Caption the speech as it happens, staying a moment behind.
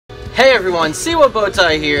Hey everyone, Cwheel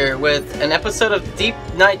Bowtie here with an episode of Deep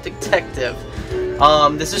Night Detective.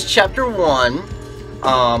 This is chapter 1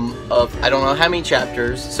 of I don't know how many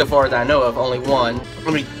chapters. So far that I know of, only one.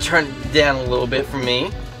 Let me turn it down a little bit for me.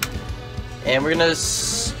 And we're gonna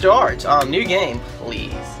start. New game,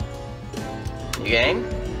 please. New game.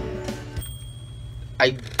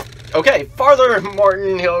 Okay, Father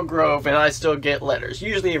Martin Hillgrove and I still get letters,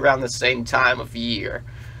 usually around the same time of year.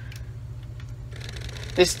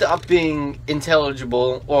 They stopped being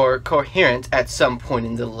intelligible or coherent at some point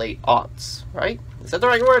in the late aughts, right? Is that the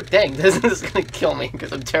right word? Dang, this is gonna kill me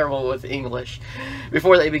because I'm terrible with English.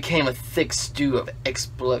 Before they became a thick stew of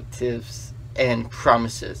expletives and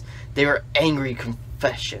promises. They were angry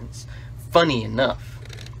confessions. Funny enough.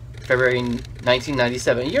 February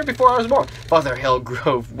 1997, a year before I was born, Father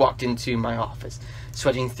Hillgrove walked into my office,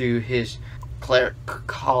 sweating through his cleric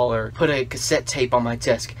collar, put a cassette tape on my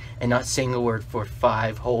desk, and not saying a word for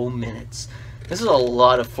 5 whole minutes. This is a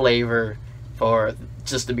lot of flavor for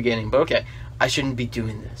just the beginning, but okay, I shouldn't be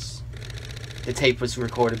doing this. The tape was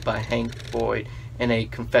recorded by Hank Boyd in a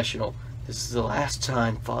confessional. This is the last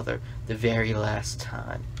time, Father, the very last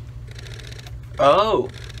time. Oh,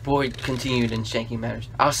 Boyd continued in shaking manners.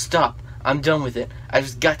 I'll stop. I'm done with it. I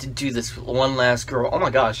just got to do this with one last girl. Oh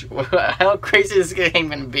my gosh, how crazy is this game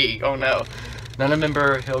gonna be? Oh no. None of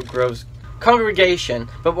member Hillgrove's congregation,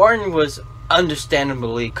 but Martin was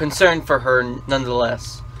understandably concerned for her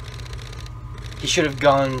nonetheless. He should have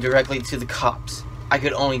gone directly to the cops. I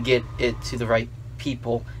could only get it to the right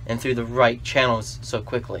people and through the right channels so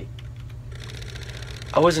quickly.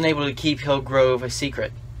 I wasn't able to keep Hillgrove a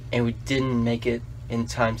secret, and we didn't make it in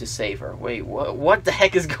time to save her. Wait, what the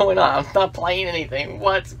heck is going on? I'm not playing anything.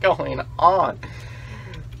 What's going on?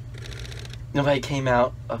 Nobody came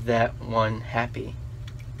out of that one happy.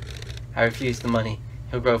 I refused the money.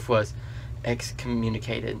 Hillgrove was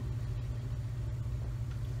excommunicated.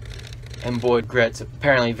 And Boyd regrets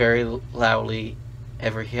apparently very loudly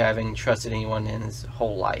ever having trusted anyone in his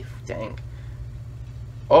whole life. Dang.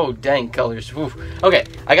 Oh, dang colors. Oof. Okay,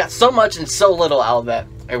 I got so much and so little out of that.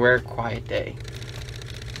 A rare quiet day.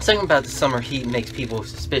 Something about the summer heat makes people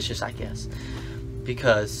suspicious, I guess.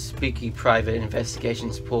 Because spooky private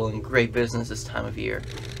investigations pull in great business this time of year.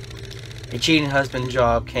 A cheating husband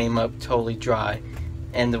job came up totally dry,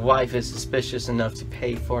 and the wife is suspicious enough to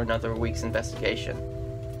pay for another week's investigation.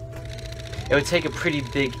 It would take a pretty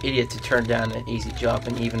big idiot to turn down an easy job,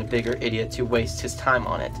 and even a bigger idiot to waste his time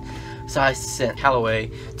on it. So I sent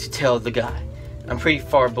Holloway to tell the guy. I'm pretty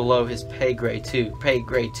far below his pay grade too,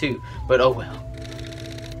 but oh well.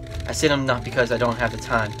 I sent him not because I don't have the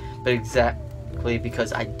time, but exactly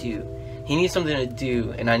because I do. He needs something to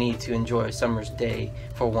do, and I need to enjoy a summer's day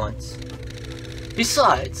for once.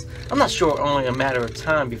 Besides, I'm not sure only a matter of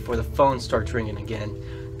time before the phone starts ringing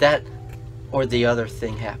again. That or the other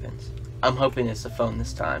thing happens. I'm hoping it's the phone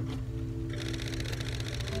this time.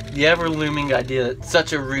 The ever-looming idea that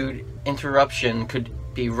such a rude interruption could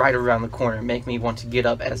be right around the corner make me want to get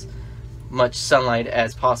up as much sunlight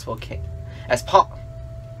as possible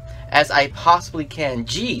as I possibly can.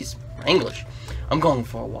 Jeez, English. I'm going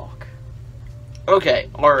for a walk. Okay,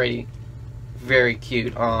 already very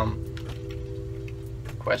cute.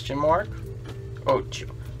 Question mark? Oh,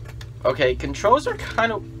 okay, controls are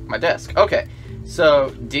kind of my desk. Okay, so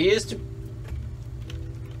D is to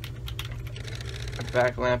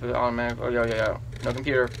back lamp is automatic. Oh, yo. No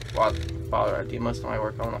computer. Father, I do most of my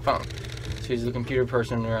work on the phone. So he's the computer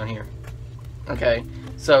person around here. Okay,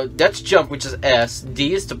 so that's jump, which is S.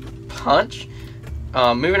 D is to punch.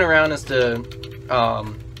 Moving around is the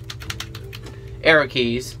arrow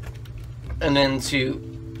keys. And then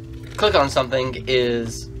to click on something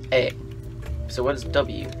is A. So what is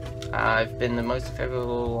W? I've been the most effective a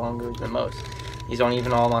little longer than most. These aren't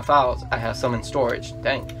even all my files. I have some in storage.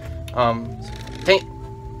 Dang.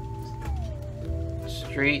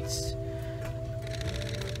 Streets.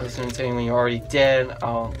 Listen to when you're already dead.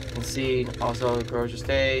 I'll concede. Also, grocery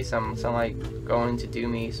stay. Some sound like going to do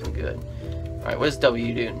me some good. Alright, what does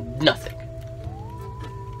W do? Nothing.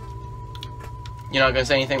 You're not gonna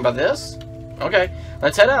say anything about this? Okay,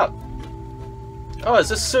 let's head out. Oh, is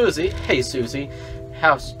this Susie? Hey, Susie.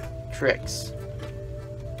 House tricks.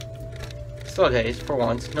 Slow days, for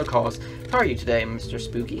once. No calls. How are you today, Mr.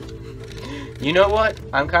 Spooky? You know what?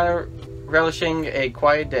 I'm kind of relishing a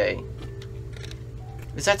quiet day.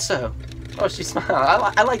 Is that so? Oh, she smiled.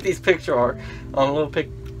 I like these picture art. Little pic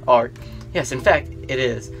art. Yes, in fact, it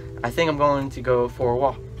is. I think I'm going to go for a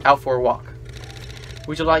walk. Out for a walk.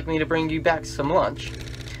 Would you like me to bring you back some lunch?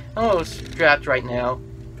 I'm a little strapped right now.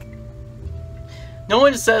 No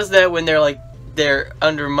one says that when they're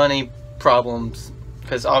under money problems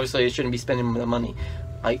because obviously I shouldn't be spending the money.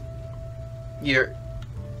 Like, you're...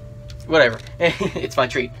 Whatever. It's my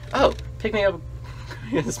treat. Oh, pick me up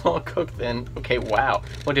a small cook then. Okay, wow.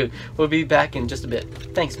 Well, dude, we'll be back in just a bit.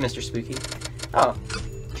 Thanks, Mr. Spooky. Oh,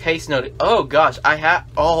 case noted. Oh, gosh,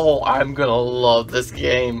 oh, I'm gonna love this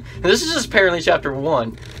game. This is just apparently chapter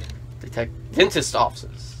 1. Dentist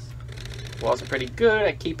offices. Walls are pretty good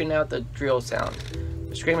at keeping out the drill sound.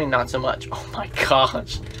 The screaming, not so much. Oh my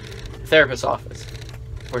gosh. Therapist's office.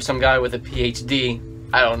 Or some guy with a PhD.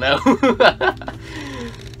 I don't know.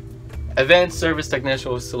 Advanced Service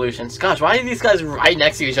Technical Solutions. Gosh, why are these guys right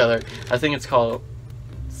next to each other? I think it's called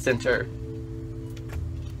Center.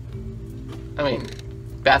 I mean,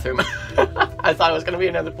 bathroom. I thought it was going to be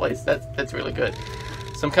another place. That's really good.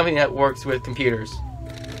 Some company that works with computers.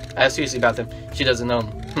 I asked Susie about them. She doesn't know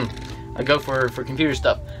them. I go for computer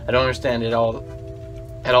stuff. I don't understand it all.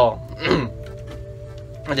 At all. I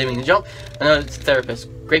didn't mean to jump. I know it's a therapist.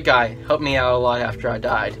 Great guy. Helped me out a lot after I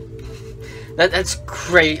died. That's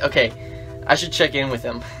great. Okay. I should check in with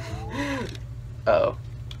him. Uh-oh.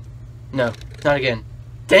 No. Not again.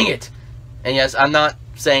 Dang it! And yes, I'm not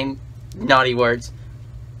saying naughty words.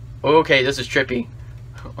 Okay, this is trippy.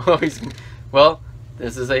 Well,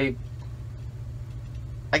 this is a...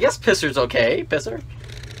 I guess pisser's okay. Pisser?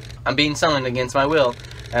 I'm being summoned against my will.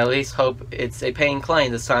 I at least hope it's a paying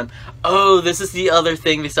client this time. Oh, this is the other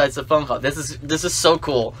thing besides the phone call. This is so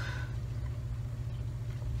cool.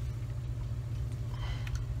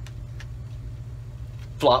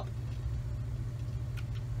 Flop.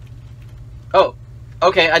 Oh,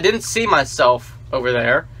 okay. I didn't see myself over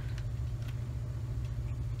there.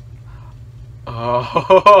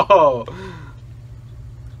 Oh.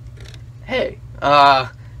 Hey.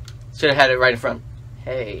 Should have had it right in front.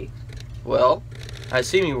 Hey. Well, I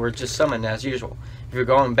assume you were just summoned as usual. If you're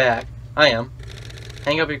going back, I am.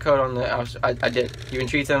 Hang up your coat on the... I did. You can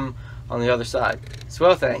treat them on the other side.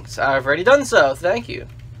 Well, thanks. I've already done so. Thank you.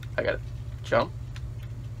 I gotta jump.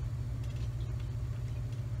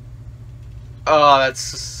 Oh,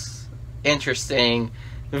 that's interesting.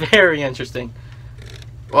 Very interesting.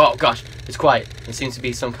 Oh, gosh. It's quiet. It seems to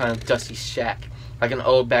be some kind of dusty shack. Like an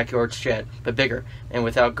old backyard shed, but bigger, and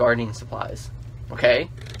without gardening supplies. Okay?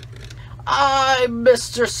 I'm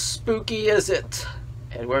Mr. Spooky, is it?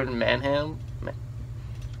 Edward Manham?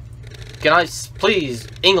 Can I please,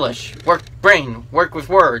 English, work brain, work with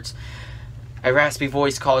words. A raspy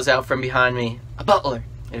voice calls out from behind me. A butler,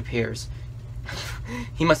 it appears.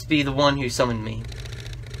 He must be the one who summoned me.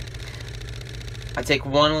 I take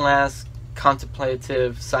one last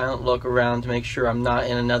contemplative, silent look around to make sure I'm not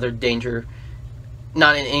in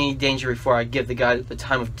any danger before I give the guy the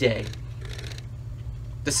time of day.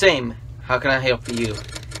 The same. How can I help you?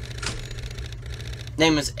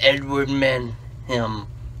 Name is Edward Manhelm.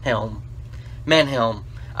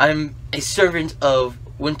 I'm a servant of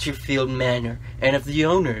Winterfield Manor and of the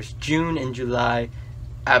owners, June and July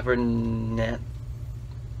Abernathy.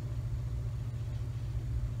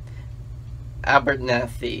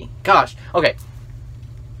 Gosh, okay.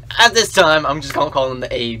 At this time, I'm just gonna call them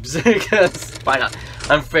the Abes, because why not?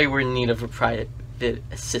 I'm afraid we're in need of a private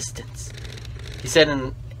assistance. He said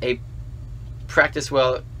in a practice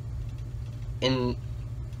well in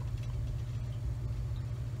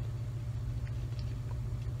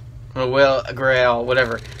a grail,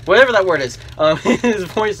 whatever that word is. His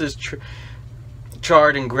voice is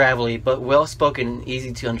charred and gravelly, but well spoken and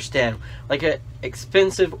easy to understand, like an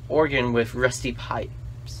expensive organ with rusty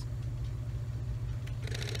pipes.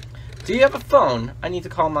 Do you have a phone? I need to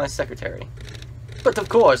call my secretary. But of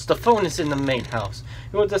course, the phone is in the main house.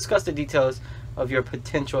 We will discuss the details of your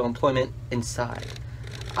potential employment inside.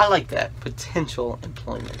 I like that, potential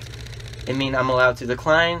employment. It means I'm allowed to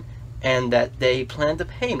decline and that they plan to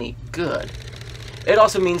pay me. Good. It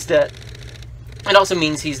also means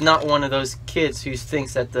he's not one of those kids who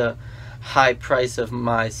thinks that the high price of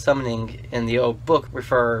my summoning in the old book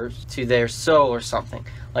refers to their soul or something.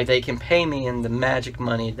 Like they can pay me in the magic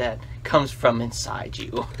money that comes from inside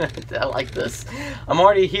you. I like this. I'm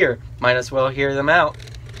already here. Might as well hear them out.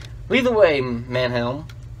 Lead the way, Manhelm.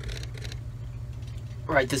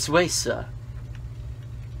 Right this way, sir.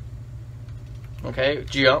 Okay,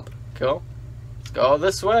 jump. Cool. Let's go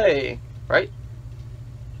this way. Right?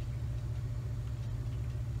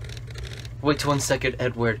 Wait 1 second,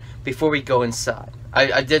 Edward, before we go inside.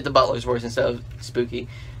 I did the butler's voice instead of Spooky.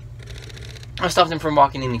 I stopped him from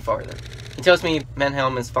walking any farther. He tells me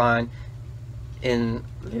Manhelm is fine in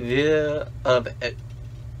Levere of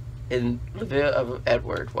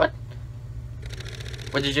Edward. What?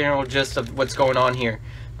 What's the general gist of what's going on here?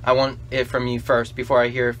 I want it from you first before I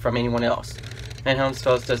hear from anyone else. Manhelm's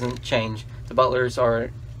toast doesn't change. The butlers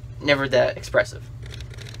are never that expressive.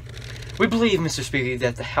 We believe, Mr. Spooky,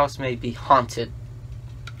 that the house may be haunted.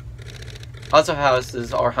 Lots of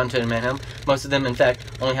houses are haunted in Manheim. Most of them, in fact,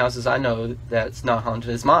 only houses I know that's not haunted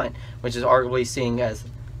is mine, which is arguably seeing as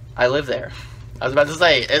I live there. I was about to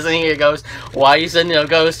say, isn't he a ghost? Why are you sending a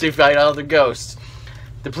ghost to fight other ghosts?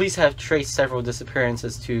 The police have traced several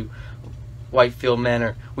disappearances to Whitefield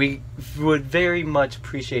Manor. We would very much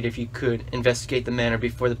appreciate if you could investigate the manor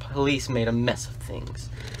before the police made a mess of things.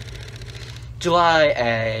 July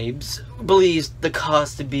Abbes believes the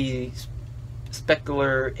cause to be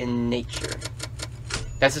specular in nature.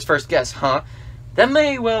 That's his first guess, huh? That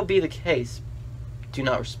may well be the case. Do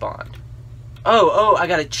not respond. Oh, I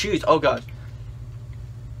gotta choose. Oh, God.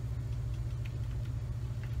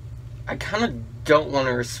 I kind of don't want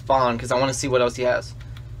to respond because I want to see what else he has.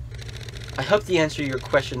 I hope to answer your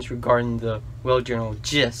questions regarding the well-general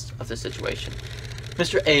gist of the situation.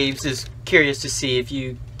 Mr. Abbes is curious to see if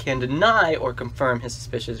you can deny or confirm his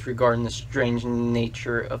suspicions regarding the strange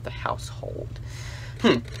nature of the household.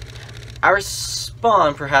 I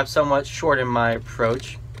respond perhaps somewhat short in my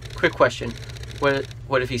approach. Quick question.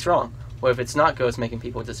 What if he's wrong? What if it's not ghosts making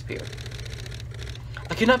people disappear?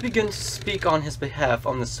 I cannot begin to speak on his behalf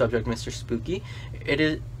on the subject, Mr. Spooky.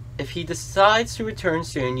 If he decides to return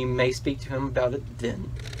soon, you may speak to him about it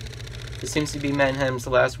then. This seems to be Manheim's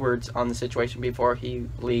last words on the situation before he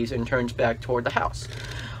leaves and turns back toward the house.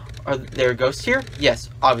 Are there ghosts here?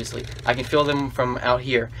 Yes, obviously. I can feel them from out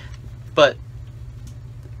here. But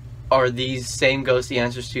are these same ghosts the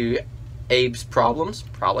answers to Abe's problems?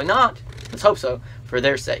 Probably not. Let's hope so, for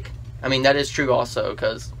their sake. I mean, that is true also,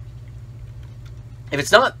 because if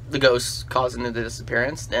it's not the ghosts causing the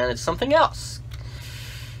disappearance, then it's something else.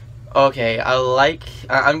 Okay,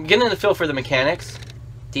 I'm getting the feel for the mechanics.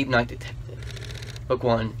 Deep Night Detective. Book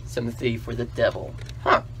 1, Sympathy for the Devil.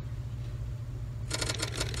 Huh.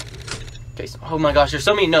 Okay, so, oh my gosh, there's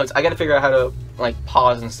so many notes. I gotta figure out how to, like,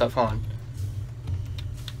 pause and stuff on.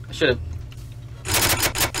 I should've.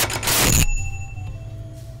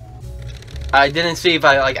 I didn't see if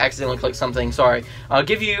I, like, accidentally clicked something. Sorry. I'll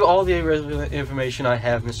give you all the irrelevant information I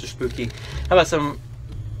have, Mr. Spooky. How about some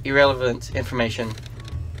irrelevant information?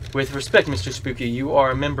 With respect, Mr. Spooky, you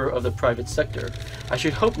are a member of the private sector. I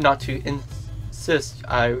should hope not to insist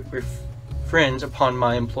I infringe upon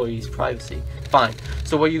my employees' privacy. Fine.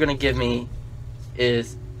 So what you're going to give me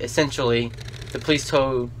is essentially the police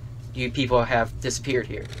told you people have disappeared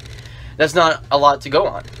here. That's not a lot to go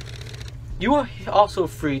on. You are also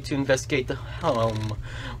free to investigate the home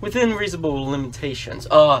within reasonable limitations.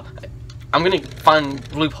 I'm going to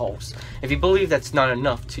find loopholes. If you believe that's not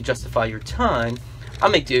enough to justify your time, I'll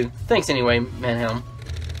make do. Thanks anyway, Manheim.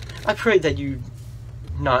 I pray that you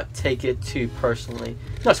not take it too personally.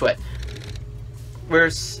 No sweat.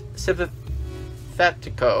 Where's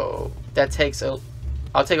Sympathetico? That takes a...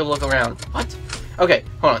 I'll take a look around. What? Okay,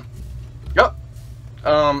 hold on.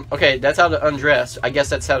 Oh. Okay, that's how to undress. I guess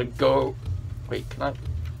that's how to go... Wait, can I...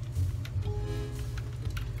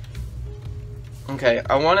 Okay,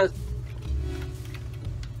 I want to...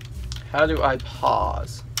 How do I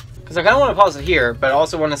pause? Because I kind of want to pause it here, but I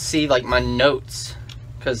also want to see, like, my notes.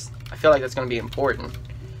 Because I feel like that's going to be important.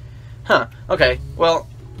 Huh. Okay. Well,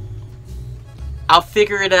 I'll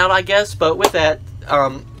figure it out, I guess. But with that,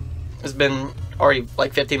 it's been already,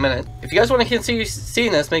 like, 15 minutes. If you guys want to continue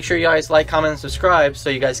seeing this, make sure you guys like, comment, and subscribe so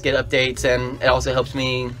you guys get updates. And it also helps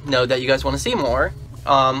me know that you guys want to see more.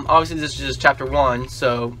 Obviously, this is just chapter 1,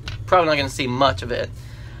 so probably not going to see much of it.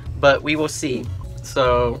 But we will see.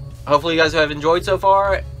 So, hopefully you guys have enjoyed so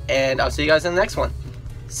far. And I'll see you guys in the next one.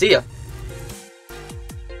 See ya.